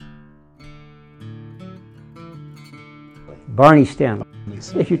Barney Stanley.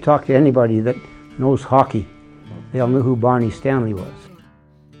 If you talk to anybody that knows hockey, they'll know who Barney Stanley was.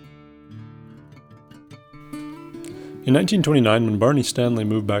 In 1929, when Barney Stanley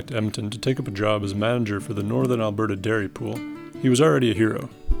moved back to Edmonton to take up a job as manager for the Northern Alberta Dairy Pool, he was already a hero.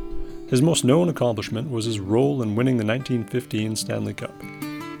 His most known accomplishment was his role in winning the 1915 Stanley Cup.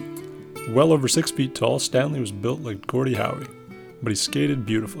 Well over 6 feet tall, Stanley was built like Gordie Howe, but he skated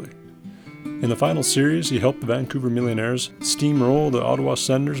beautifully. In the final series, he helped the Vancouver Millionaires steamroll the Ottawa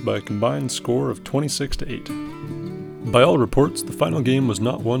Senators by a combined score of 26-8. By all reports, the final game was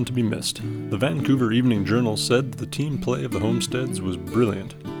not one to be missed. The Vancouver Evening Journal said that the team play of the Homesteads was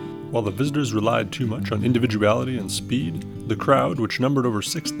brilliant. While the visitors relied too much on individuality and speed, the crowd, which numbered over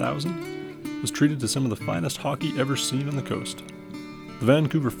 6,000, was treated to some of the finest hockey ever seen on the coast. The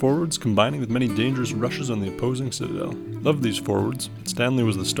Vancouver forwards, combining with many dangerous rushes on the opposing citadel. Of these forwards, Stanley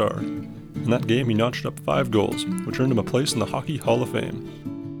was the star. In that game, he notched up 5 goals, which earned him a place in the Hockey Hall of Fame.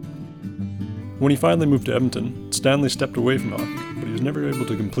 When he finally moved to Edmonton, Stanley stepped away from hockey, but he was never able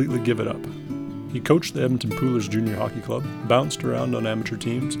to completely give it up. He coached the Edmonton Poolers Junior Hockey Club, bounced around on amateur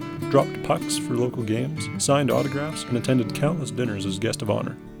teams, dropped pucks for local games, signed autographs, and attended countless dinners as guest of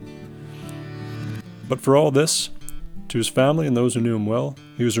honor. But for all this, to his family and those who knew him well,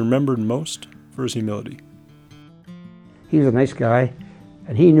 he was remembered most for his humility. He was a nice guy,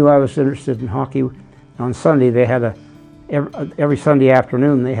 and he knew I was interested in hockey. On Sunday, they had every Sunday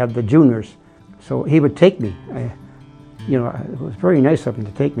afternoon, they had the juniors. So he would take me. It was very nice of him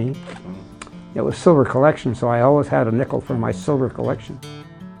to take me. It was silver collection, so I always had a nickel for my silver collection.